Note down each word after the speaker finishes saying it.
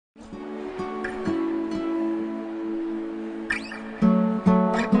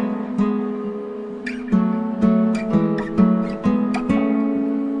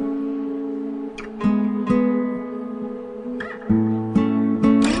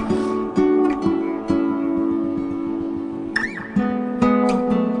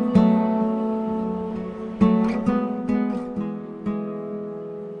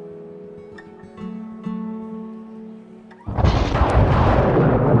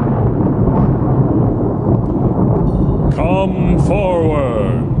Come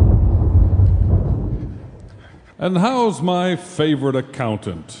forward. And how's my favorite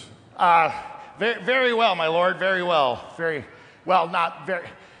accountant? Very well, my lord, very well. Very well, not very.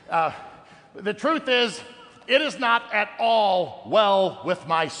 The truth is, it is not at all well with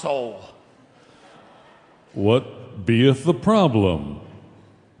my soul. What beeth the problem?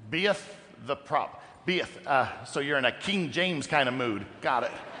 Beeth the problem. Beeth, so you're in a King James kind of mood. Got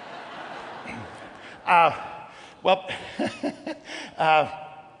it. What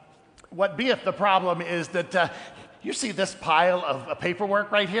beeth the problem is that you see this pile of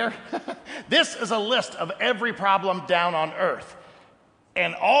paperwork right here? This is a list of every problem down on Earth.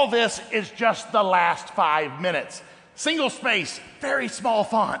 And all this is just the last 5 minutes. Single space, very small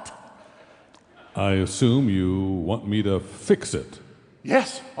font. I assume you want me to fix it.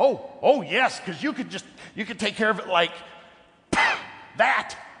 Yes. Oh, yes, because you could take care of it like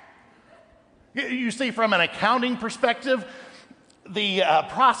that. You see, from an accounting perspective, the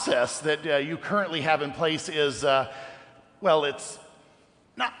process that you currently have in place is, it's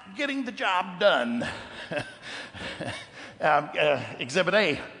not getting the job done. Exhibit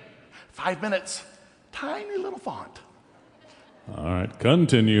A, 5 minutes, tiny little font. All right,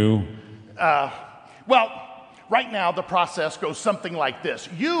 continue. Right now the process goes something like this.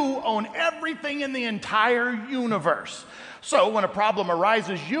 You own everything in the entire universe. So when a problem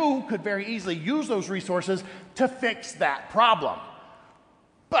arises, you could very easily use those resources to fix that problem.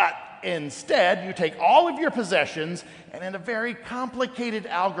 But instead, you take all of your possessions and in a very complicated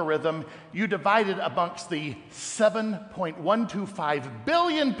algorithm, you divide it amongst the 7.125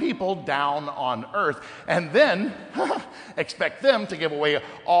 billion people down on Earth, and then expect them to give away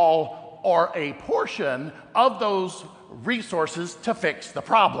all or a portion of those resources to fix the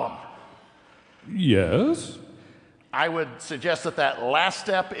problem. Yes? I would suggest that last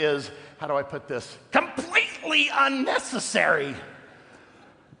step is, how do I put this, completely unnecessary.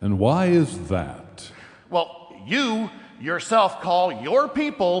 And why is that? Well, you yourself call your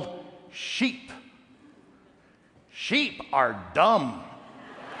people sheep. Sheep are dumb.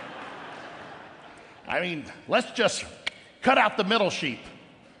 I mean, let's just cut out the middle sheep.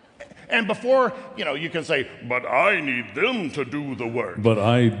 And before, you can say, but I need them to do the work. But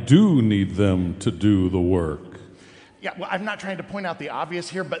I do need them to do the work. Yeah, well, I'm not trying to point out the obvious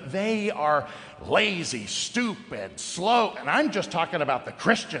here, but they are lazy, stupid, slow, and I'm just talking about the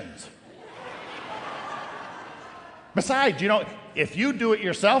Christians. Besides, if you do it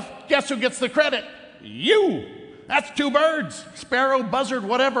yourself, guess who gets the credit? You! That's two birds. Sparrow, buzzard,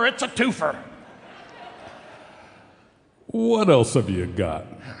 whatever, it's a twofer. What else have you got?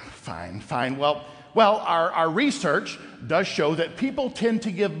 Fine. Well, our research does show that people tend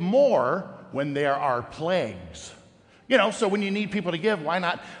to give more when there are plagues. So when you need people to give, why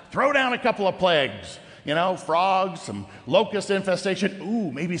not throw down a couple of plagues? Frogs, some locust infestation, ooh,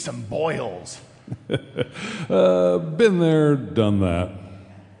 maybe some boils. Been there, done that.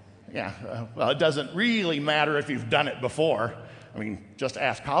 Yeah, it doesn't really matter if you've done it before. I mean, just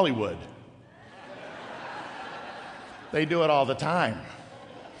ask Hollywood. They do it all the time.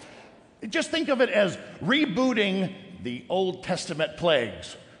 Just think of it as rebooting the Old Testament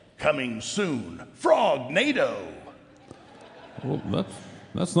plagues. Coming soon, Frog-nado. Well,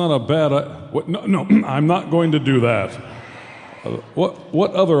 that's not a bad... No, I'm not going to do that.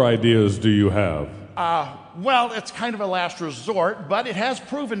 What other ideas do you have? It's kind of a last resort, but it has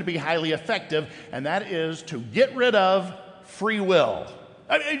proven to be highly effective, and that is to get rid of free will.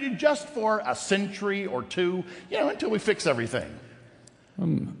 Just for a century or two, until we fix everything.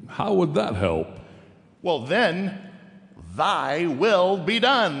 How would that help? Well, then, thy will be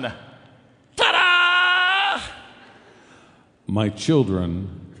done. Ta-da! My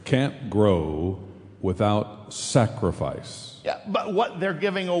children can't grow without sacrifice. Yeah, but what they're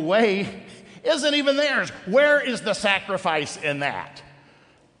giving away isn't even theirs. Where is the sacrifice in that?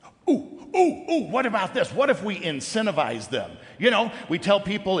 Ooh, what about this? What if we incentivize them? We tell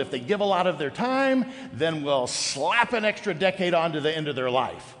people if they give a lot of their time, then we'll slap an extra decade onto the end of their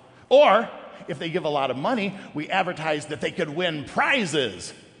life. Or, if they give a lot of money, we advertise that they could win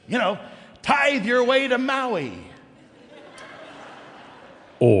prizes. Tithe your way to Maui.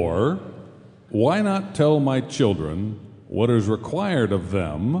 Or, why not tell my children what is required of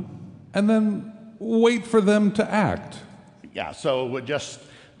them and then wait for them to act? Yeah, so just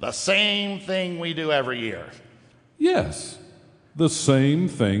the same thing we do every year. Yes, the same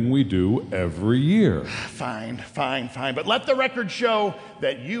thing we do every year. Fine. But let the record show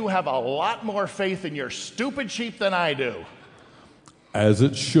that you have a lot more faith in your stupid sheep than I do. As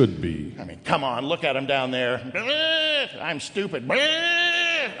it should be. I mean, come on, look at them down there. I'm stupid.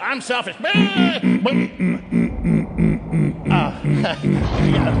 I'm selfish.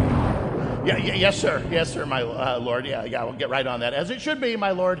 Yes, sir. Yes, sir, my Lord. Yeah, we'll get right on that. As it should be,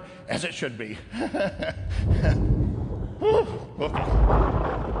 my Lord, as it should be. Okay.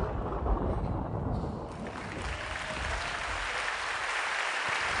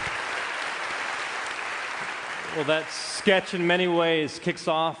 Well, that sketch in many ways kicks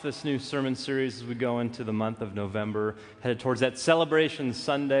off this new sermon series as we go into the month of November, headed towards that celebration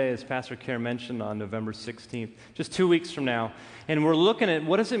Sunday, as Pastor Kerr mentioned, on November 16th, just 2 weeks from now. And we're looking at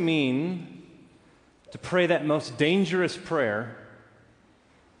what does it mean to pray that most dangerous prayer,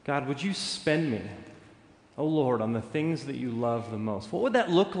 God, would you spend me, oh Lord, on the things that you love the most? What would that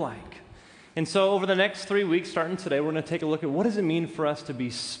look like? And so over the next 3 weeks, starting today, we're going to take a look at what does it mean for us to be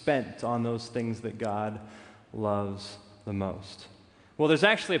spent on those things that God loves the most. Well, there's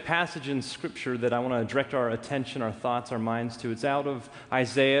actually a passage in Scripture that I want to direct our attention, our thoughts, our minds to. It's out of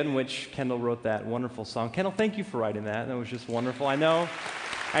Isaiah, in which Kendall wrote that wonderful song. Kendall, thank you for writing that. That was just wonderful. I know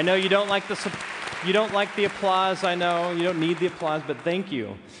you don't like the applause. I know you don't need the applause, but thank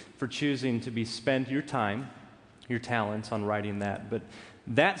you for choosing to spend your time, your talents on writing that. But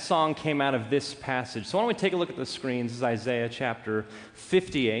that song came out of this passage. So why don't we take a look at the screens? This is Isaiah chapter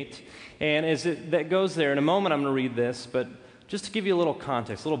 58. And as that goes there, in a moment I'm going to read this, but just to give you a little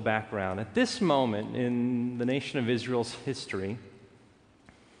context, a little background. At this moment in the nation of Israel's history,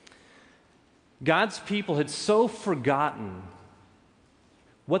 God's people had so forgotten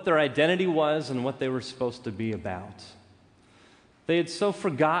what their identity was and what they were supposed to be about. They had so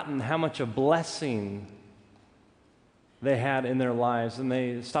forgotten how much a blessing they had in their lives, and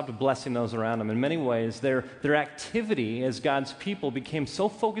they stopped blessing those around them. In many ways, their activity as God's people became so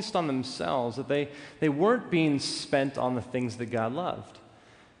focused on themselves that they weren't being spent on the things that God loved.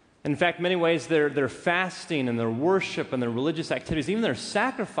 In fact, in many ways, their fasting and their worship and their religious activities, even their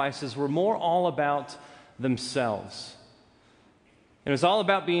sacrifices, were more all about themselves. It was all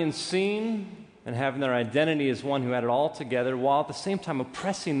about being seen and having their identity as one who had it all together, while at the same time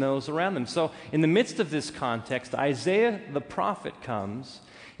oppressing those around them. So in the midst of this context, Isaiah the prophet comes,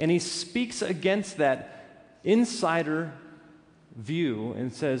 and he speaks against that insider view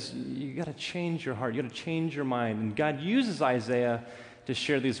and says, you got to change your heart, you got to change your mind. And God uses Isaiah to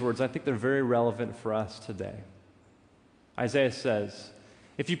share these words. I think they're very relevant for us today. Isaiah says,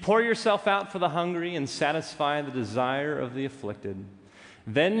 if you pour yourself out for the hungry and satisfy the desire of the afflicted,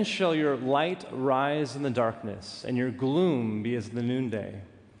 then shall your light rise in the darkness, and your gloom be as the noonday.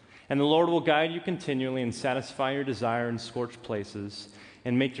 And the Lord will guide you continually and satisfy your desire in scorched places,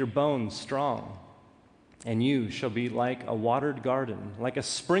 and make your bones strong. And you shall be like a watered garden, like a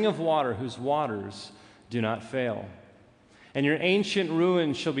spring of water whose waters do not fail. And your ancient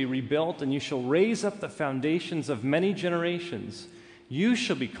ruins shall be rebuilt, and you shall raise up the foundations of many generations. You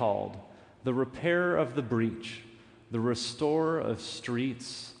shall be called the repairer of the breach, the restorer of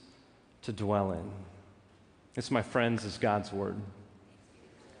streets to dwell in. This, my friends, is God's word.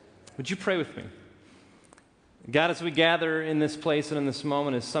 Would you pray with me? God, as we gather in this place and in this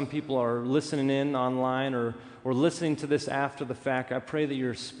moment, as some people are listening in online or listening to this after the fact, I pray that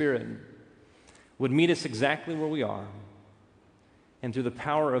your Spirit would meet us exactly where we are. And through the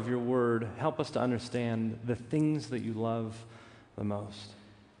power of your word, help us to understand the things that you love the most.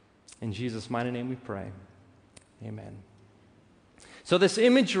 In Jesus' mighty name we pray. Amen. So this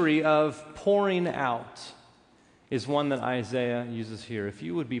imagery of pouring out is one that Isaiah uses here. If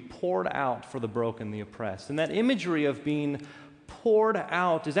you would be poured out for the broken, the oppressed. And that imagery of being poured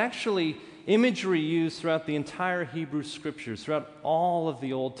out is actually imagery used throughout the entire Hebrew Scriptures, throughout all of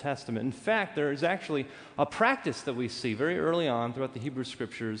the Old Testament. In fact, there is actually a practice that we see very early on throughout the Hebrew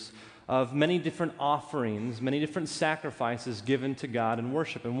Scriptures of many different offerings, many different sacrifices given to God in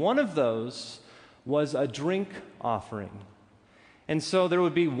worship. And one of those was a drink offering. And so there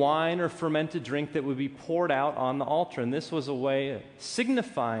would be wine or fermented drink that would be poured out on the altar. And this was a way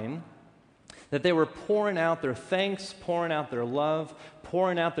signifying that they were pouring out their thanks, pouring out their love,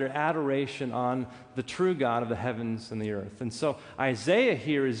 pouring out their adoration on the true God of the heavens and the earth. And so Isaiah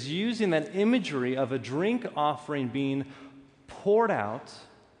here is using that imagery of a drink offering being poured out,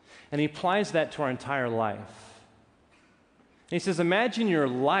 and he applies that to our entire life. And he says, imagine your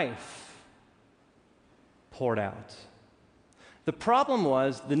life poured out. The problem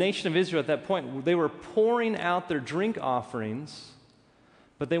was the nation of Israel at that point, they were pouring out their drink offerings,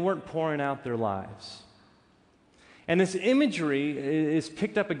 but they weren't pouring out their lives. And this imagery is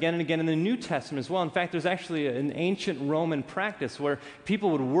picked up again and again in the New Testament as well. In fact, there's actually an ancient Roman practice where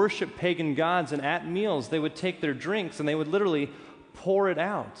people would worship pagan gods, and at meals they would take their drinks and they would literally pour it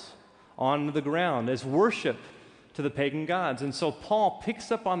out on the ground as worship to the pagan gods. And so Paul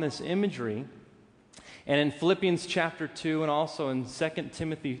picks up on this imagery, And in Philippians chapter 2 and also in 2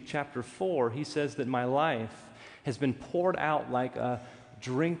 Timothy chapter 4, he says that my life has been poured out like a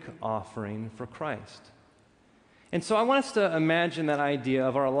drink offering for Christ. And so I want us to imagine that idea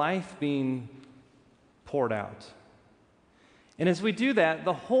of our life being poured out. And as we do that,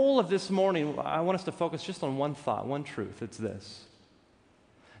 the whole of this morning, I want us to focus just on one thought, one truth. It's this: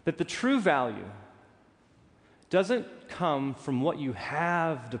 that the true value doesn't come from what you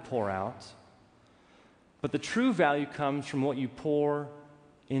have to pour out, but the true value comes from what you pour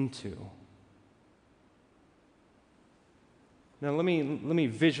into. Now, let me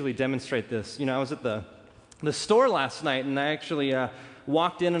visually demonstrate this. I was at the store last night, and I actually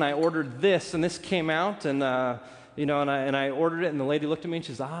walked in and I ordered this, and this came out, and I ordered it, and the lady looked at me and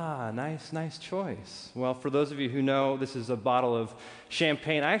she says, nice choice. Well, for those of you who know, this is a bottle of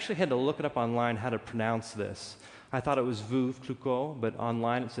champagne. I actually had to look it up online how to pronounce this. I thought it was Veuve Clicquot, but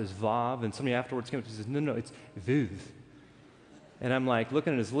online it says Vauve, and somebody afterwards came up and says, no, it's Veuve. And I'm like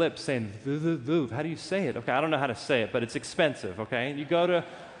looking at his lips saying, Veuve, how do you say it? Okay, I don't know how to say it, but it's expensive, okay? You go to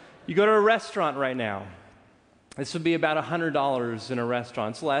a restaurant right now. This would be about $100 in a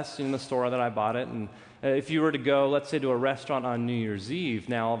restaurant. It's less in the store that I bought it, and if you were to go, let's say, to a restaurant on New Year's Eve,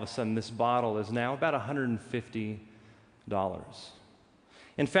 now all of a sudden this bottle is now about $150.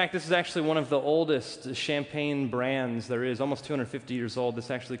 In fact, this is actually one of the oldest champagne brands there is, almost 250 years old. This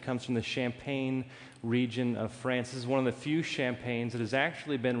actually comes from the Champagne region of France. This is one of the few champagnes that has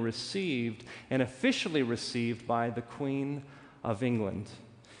actually been received and officially received by the Queen of England.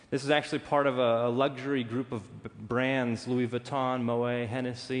 This is actually part of a luxury group of brands, Louis Vuitton, Moet,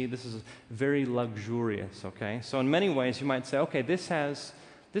 Hennessy. This is very luxurious, okay? So in many ways, you might say, okay, this has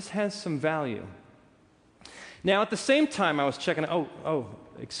some value. Now, at the same time, I was checking,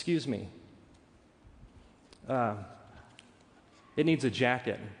 excuse me. It needs a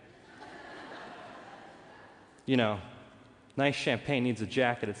jacket. Nice champagne needs a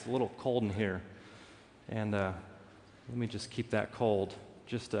jacket. It's a little cold in here. And let me just keep that cold.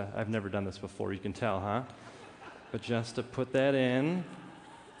 I've never done this before, you can tell, huh? But just to put that in,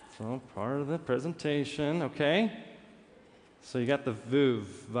 so part of the presentation, okay? So you got the Veuve,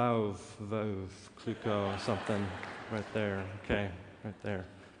 Clicquot, something right there, okay, right there.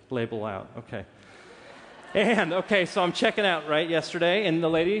 Label out, okay. And, okay, so I'm checking out, right, yesterday, and the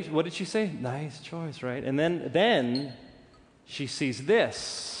lady, what did she say? Nice choice, right? And then she sees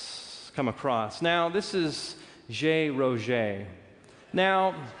this come across. Now, this is J. Roget.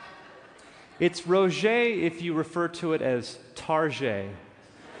 Now, it's Roget if you refer to it as Target.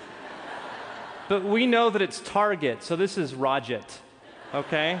 But we know that it's Target, so this is Roget,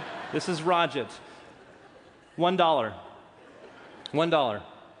 okay? This is Roget. $1.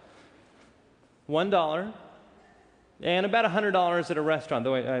 $1. And about $100 at a restaurant,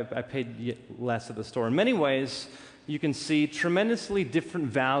 though I paid less at the store. In many ways, you can see tremendously different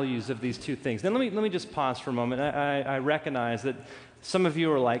values of these two things. Now, let me just pause for a moment. I recognize that some of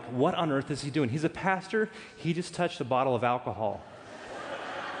you are like, what on earth is he doing? He's a pastor. He just touched a bottle of alcohol.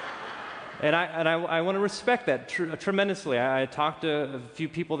 And I want to respect that tremendously. I talked to a few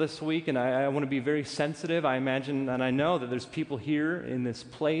people this week, and I want to be very sensitive. I imagine, and I know that there's people here in this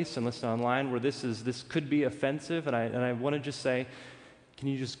place and listen online where this could be offensive, and I want to just say, can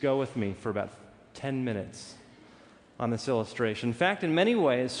you just go with me for about 10 minutes on this illustration? In fact, in many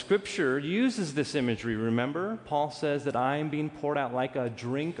ways, Scripture uses this imagery. Remember, Paul says that I am being poured out like a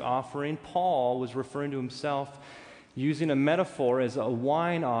drink offering. Paul was referring to himself using a metaphor as a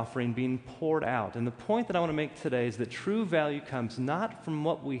wine offering being poured out. And the point that I want to make today is that true value comes not from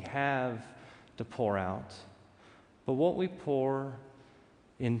what we have to pour out, but what we pour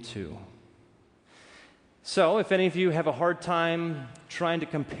into. So, if any of you have a hard time trying to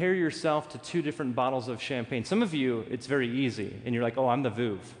compare yourself to two different bottles of champagne, some of you, it's very easy, and you're like, oh, I'm the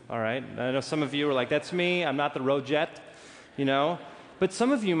Veuve, all right? I know some of you are like, that's me, I'm not the Roget, But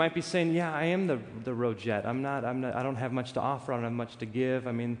some of you might be saying, yeah, I am the Roget. I don't have much to offer, I don't have much to give.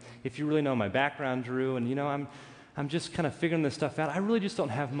 I mean, if you really know my background, Drew, and I'm just kind of figuring this stuff out, I really just don't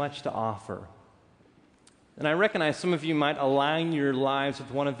have much to offer. And I recognize some of you might align your lives with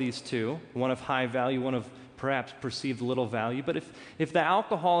one of these two, one of high value, one of perhaps perceived little value. But if the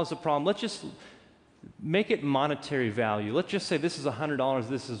alcohol is a problem, let's just make it monetary value. Let's just say this is $100,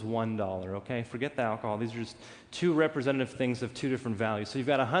 this is $1, okay? Forget the alcohol. These are just two representative things of two different values. So you've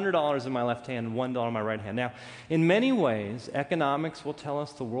got $100 in my left hand and $1 in my right hand. Now, in many ways, economics will tell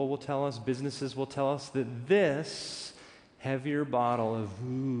us, the world will tell us, businesses will tell us that this heavier bottle of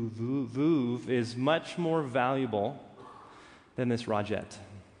Veuve is much more valuable than this Roget,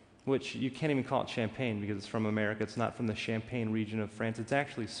 which you can't even call it champagne because it's from America. It's not from the Champagne region of France. It's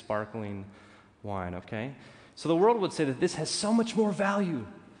actually sparkling wine, okay? So the world would say that this has so much more value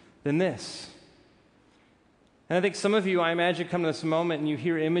than this. And I think some of you, I imagine, come to this moment and you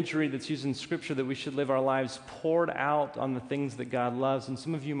hear imagery that's used in Scripture that we should live our lives poured out on the things that God loves. And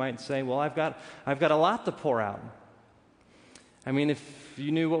some of you might say, well, I've got a lot to pour out. I mean, if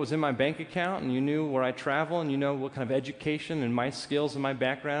you knew what was in my bank account and you knew where I travel and you know what kind of education and my skills and my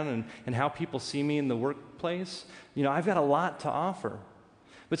background and how people see me in the workplace, I've got a lot to offer.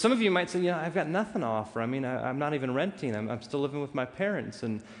 But some of you might say, I've got nothing to offer. I mean, I'm not even renting. I'm still living with my parents,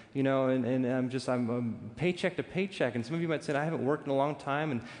 and I'm paycheck to paycheck. And some of you might say, I haven't worked in a long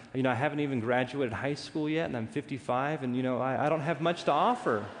time, and I haven't even graduated high school yet, and I'm 55, and I don't have much to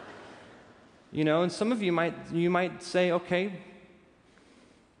offer. And some of you might say, okay,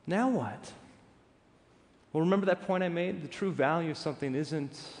 now what? Well, remember that point I made? The true value of something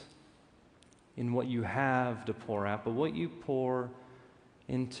isn't in what you have to pour out, but what you pour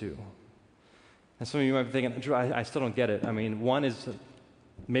into. And some of you might be thinking, Drew, I still don't get it. I mean, one is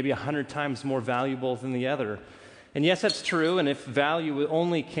maybe 100 times more valuable than the other. And yes, that's true, and if value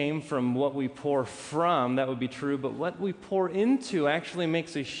only came from what we pour from, that would be true, but what we pour into actually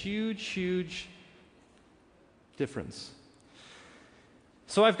makes a huge, huge difference.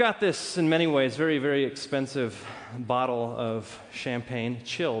 So I've got this, in many ways, very, very expensive bottle of champagne,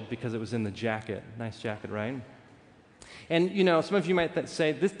 chilled because it was in the jacket. Nice jacket, right? And, some of you might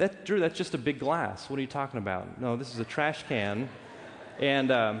say, Drew, that's just a big glass. What are you talking about? No, this is a trash can.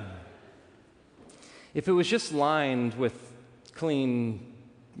 And if it was just lined with clean,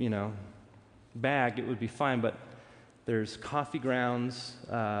 bag, it would be fine. But there's coffee grounds,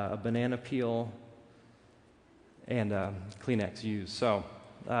 a banana peel, and Kleenex used. So,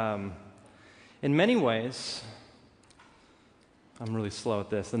 in many ways, I'm really slow at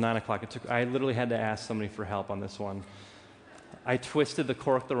this. The 9 o'clock, I literally had to ask somebody for help on this one. I twisted the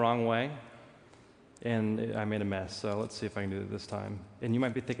cork the wrong way, and I made a mess. So let's see if I can do it this time. And you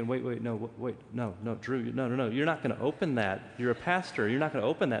might be thinking, wait, no, Drew, no, you're not going to open that. You're a pastor. You're not going to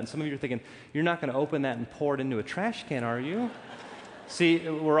open that. And some of you are thinking, you're not going to open that and pour it into a trash can, are you? See,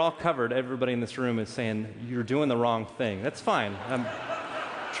 we're all covered. Everybody in this room is saying, you're doing the wrong thing. That's fine. I'm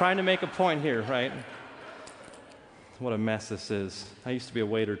trying to make a point here, right? What a mess this is. I used to be a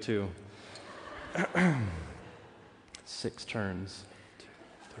waiter, too. 6 turns. 2,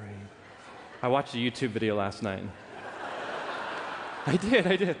 3. I watched a YouTube video last night. I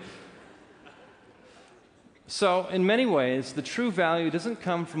did. So, in many ways, the true value doesn't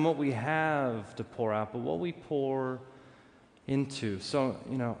come from what we have to pour out, but what we pour into. So,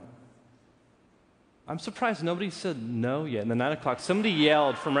 I'm surprised nobody said no yet. In the 9 o'clock, somebody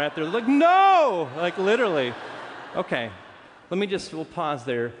yelled from right there, like, no! Like, literally. Okay, we'll pause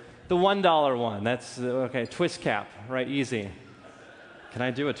there. The $1 one, that's, okay, twist cap, right, easy. Can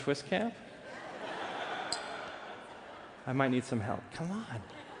I do a twist cap? I might need some help. Come on.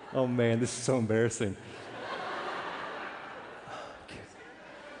 Oh, man, this is so embarrassing.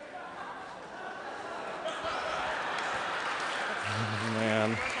 Oh,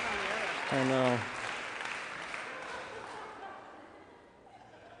 man. I know.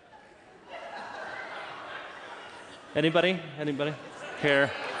 Anybody? Care?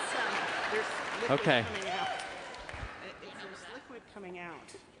 Okay. There's liquid coming out.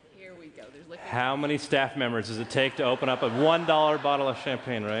 Here we go. There's liquid. How many staff members does it take to open up a $1 bottle of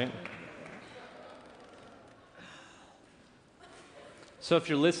champagne, right? So if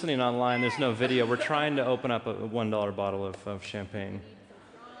you're listening online, there's no video. We're trying to open up a $1 bottle of champagne.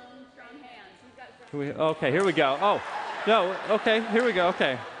 Okay, here we go. Oh, no, okay, here we go,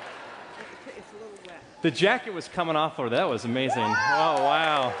 okay. It's a little wet. The jacket was coming off over. That was amazing. Oh,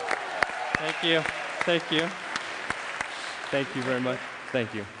 wow. Thank you. Thank you. Thank you very much.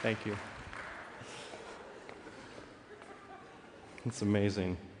 Thank you. Thank you. It's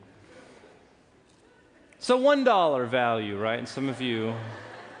amazing. So $1 value, right? And some of you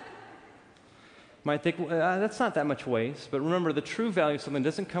might think, well, that's not that much waste. But remember, the true value of something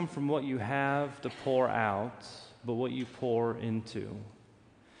doesn't come from what you have to pour out, but what you pour into.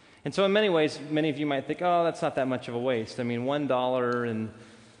 And so in many ways, many of you might think, oh, that's not that much of a waste. I mean, $1 and,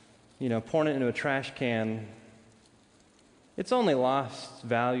 pouring it into a trash can, it's only lost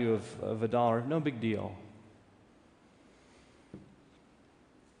value of $1. No big deal.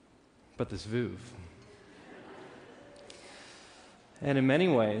 But this Veuve. And in many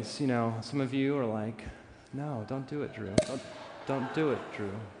ways, some of you are like, no, don't do it, Drew. Don't do it,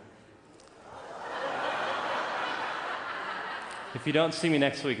 Drew. If you don't see me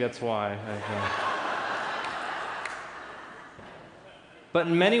next week, that's why. But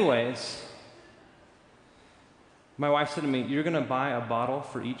in many ways, my wife said to me, you're going to buy a bottle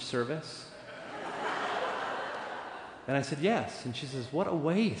for each service? And I said, yes. And she says, what a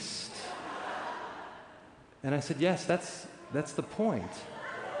waste. And I said, yes, that's the point.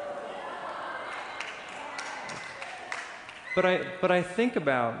 But I think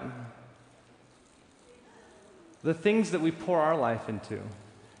about the things that we pour our life into,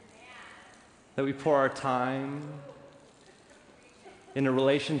 that we pour our time into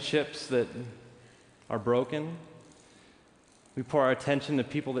relationships that are broken. We pour our attention to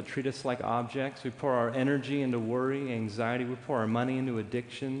people that treat us like objects. We pour our energy into worry, anxiety. We pour our money into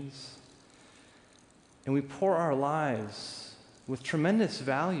addictions. And we pour our lives with tremendous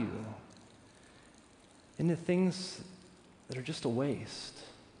value into things that are just a waste.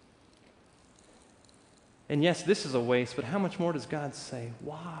 And yes, this is a waste, but how much more does God say?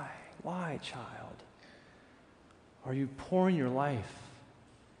 Why? Why, child? Are you pouring your life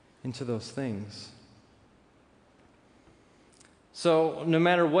into those things? So, no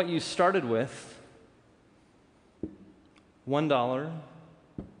matter what you started with, $1,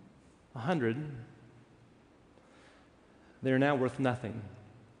 $100, they are now worth nothing.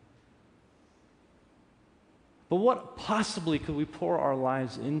 But what possibly could we pour our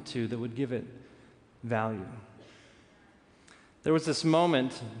lives into that would give it value? There was this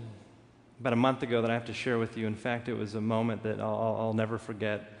moment about a month ago that I have to share with you. In fact, it was a moment that I'll never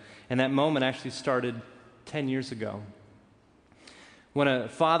forget. And that moment actually started 10 years ago. When a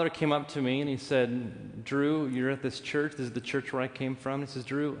father came up to me and he said, Drew, you're at this church. This is the church where I came from. He says,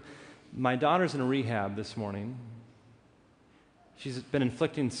 Drew, my daughter's in rehab this morning. She's been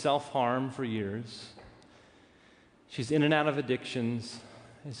inflicting self-harm for years. She's in and out of addictions.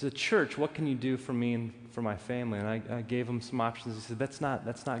 He said, church, what can you do for me and for my family? And I gave him some options. He said, that's not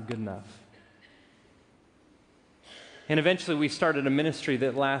good enough. And eventually we started a ministry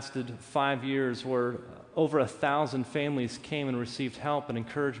that lasted 5 years where over 1,000 families came and received help and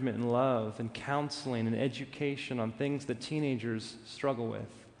encouragement and love and counseling and education on things that teenagers struggle with.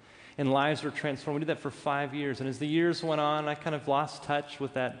 And lives were transformed. We did that for 5 years. And as the years went on, I kind of lost touch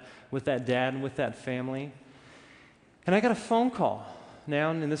with that dad and with that family. And I got a phone call.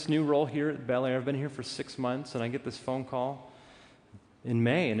 Now in this new role here at Bel Air, I've been here for 6 months, and I get this phone call in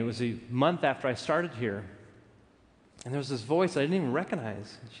May, and it was a month after I started here. And there was this voice I didn't even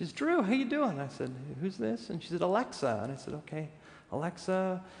recognize. She said, Drew, how you doing? I said, who's this? And she said, Alexa. And I said, okay,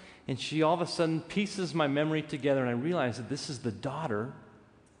 Alexa. And she all of a sudden pieces my memory together, and I realized that this is the daughter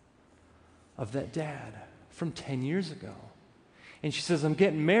of that dad from 10 years ago. And she says, I'm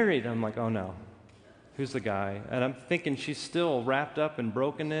getting married. I'm like, oh no. Who's the guy? And I'm thinking she's still wrapped up in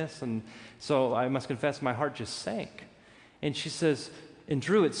brokenness, and so I must confess my heart just sank. And she says, and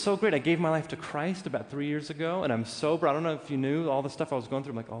Drew, it's so great. I gave my life to Christ about 3 years ago, and I'm sober. I don't know if you knew all the stuff I was going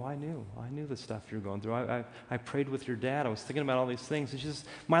through. I'm like, oh, I knew the stuff you're going through. I prayed with your dad. I was thinking about all these things. And she says,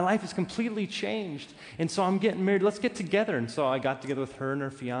 my life is completely changed, and so I'm getting married. Let's get together. And so I got together with her and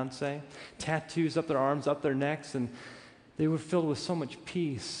her fiance, tattoos up their arms, up their necks, and they were filled with so much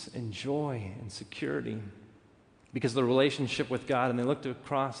peace and joy and security because of the relationship with God. And they looked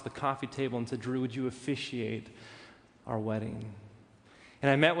across the coffee table and said, Drew, would you officiate our wedding? And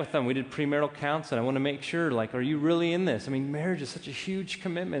I met with them. We did premarital counseling. I want to make sure, like, are you really in this? I mean, marriage is such a huge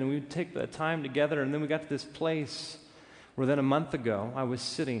commitment. And we would take the time together. And then we got to this place where then a month ago, I was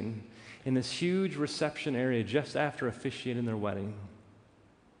sitting in this huge reception area just after officiating their wedding.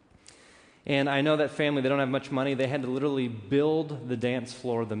 And I know that family, they don't have much money. They had to literally build the dance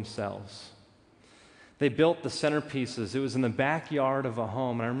floor themselves. They built the centerpieces. It was in the backyard of a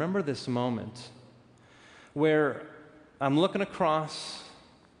home. And I remember this moment where I'm looking across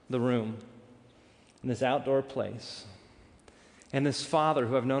the room in this outdoor place, and this father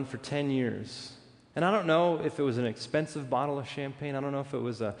who I've known for 10 years. And I don't know if it was an expensive bottle of champagne. I don't know if it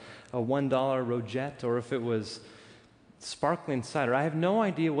was a $1 rosette or if it was sparkling cider. I have no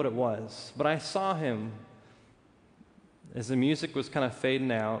idea what it was, but I saw him as the music was kind of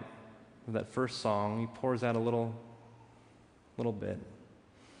fading out of that first song. He pours out a little bit.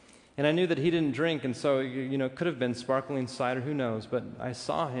 And I knew that he didn't drink, and so, it could have been sparkling cider, who knows. But I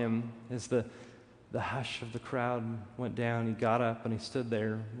saw him as the hush of the crowd went down. He got up and he stood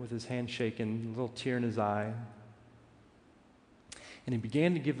there with his hand shaking, a little tear in his eye. And he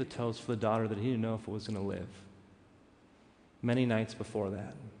began to give the toast for the daughter that he didn't know if it was going to live. Many nights before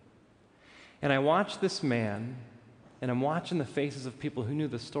that. And I watched this man, and I'm watching the faces of people who knew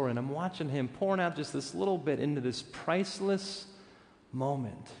the story, and I'm watching him pouring out just this little bit into this priceless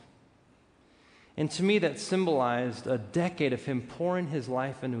moment. And to me, that symbolized a decade of him pouring his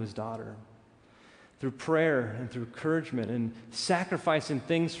life into his daughter through prayer and through encouragement and sacrificing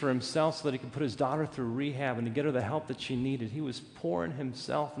things for himself so that he could put his daughter through rehab and to get her the help that she needed. He was pouring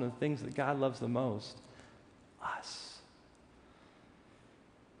himself into the things that God loves the most, us.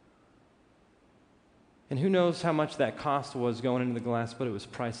 And who knows how much that cost was going into the glass, but it was a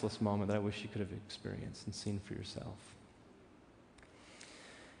priceless moment that I wish you could have experienced and seen for yourself.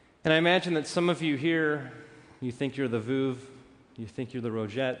 And I imagine that some of you here, you think you're the Veuve, you think you're the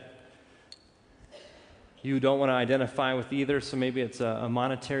Rogette. You don't want to identify with either, so maybe it's a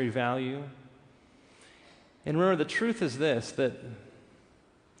monetary value. And remember, the truth is this, that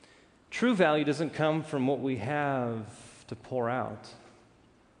true value doesn't come from what we have to pour out,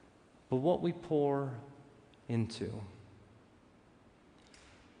 but what we pour into.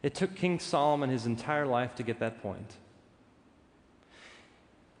 It took King Solomon his entire life to get that point.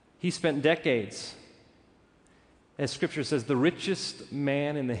 He spent decades, as Scripture says, the richest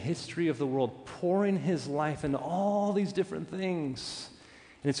man in the history of the world, pouring his life into all these different things.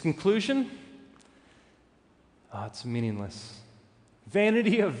 And its conclusion? Oh, it's meaningless.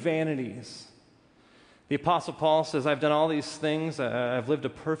 Vanity of vanities. The Apostle Paul says, I've done all these things. I've lived a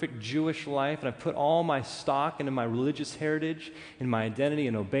perfect Jewish life, and I've put all my stock into my religious heritage, in my identity,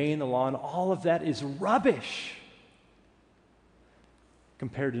 and obeying the law, and all of that is rubbish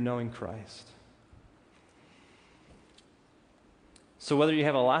compared to knowing Christ. So whether you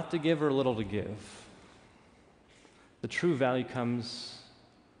have a lot to give or little to give, the true value comes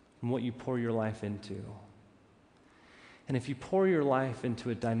from what you pour your life into. And if you pour your life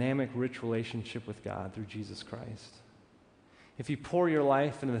into a dynamic, rich relationship with God through Jesus Christ, if you pour your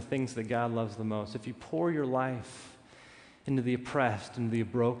life into the things that God loves the most, if you pour your life into the oppressed, into the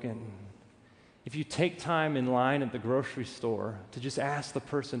broken, if you take time in line at the grocery store to just ask the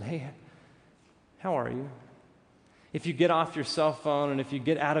person, hey, how are you? If you get off your cell phone and if you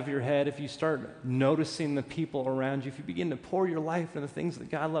get out of your head, if you start noticing the people around you, if you begin to pour your life into the things that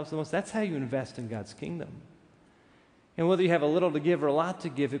God loves the most, that's how you invest in God's kingdom. And whether you have a little to give or a lot to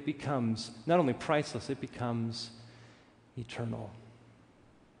give, it becomes not only priceless, it becomes eternal.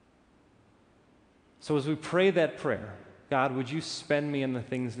 So as we pray that prayer, God, would you spend me in the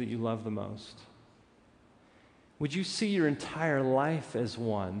things that you love the most? Would you see your entire life as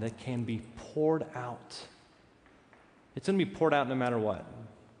one that can be poured out? It's going to be poured out no matter what.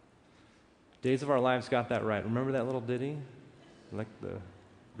 Days of Our Lives got that right. Remember that little ditty? Like the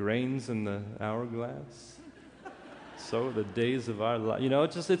grains in the hourglass? So the days of our life. You know,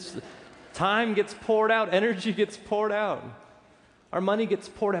 it's time gets poured out, energy gets poured out, our money gets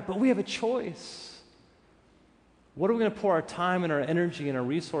poured out, but we have a choice. What are we going to pour our time and our energy and our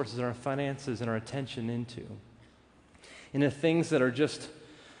resources and our finances and our attention into? Into things that are just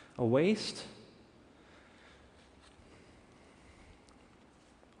a waste?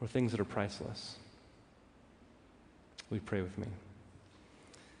 Or things that are priceless? Will you pray with me?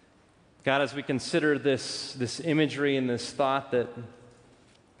 God, as we consider this imagery and this thought that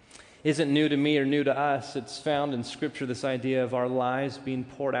isn't new to me or new to us, it's found in Scripture, this idea of our lives being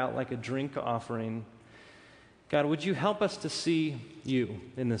poured out like a drink offering. God, would you help us to see you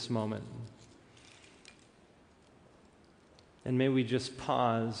in this moment? And may we just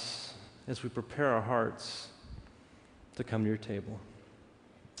pause as we prepare our hearts to come to your table.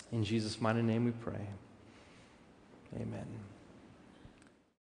 In Jesus' mighty name we pray. Amen.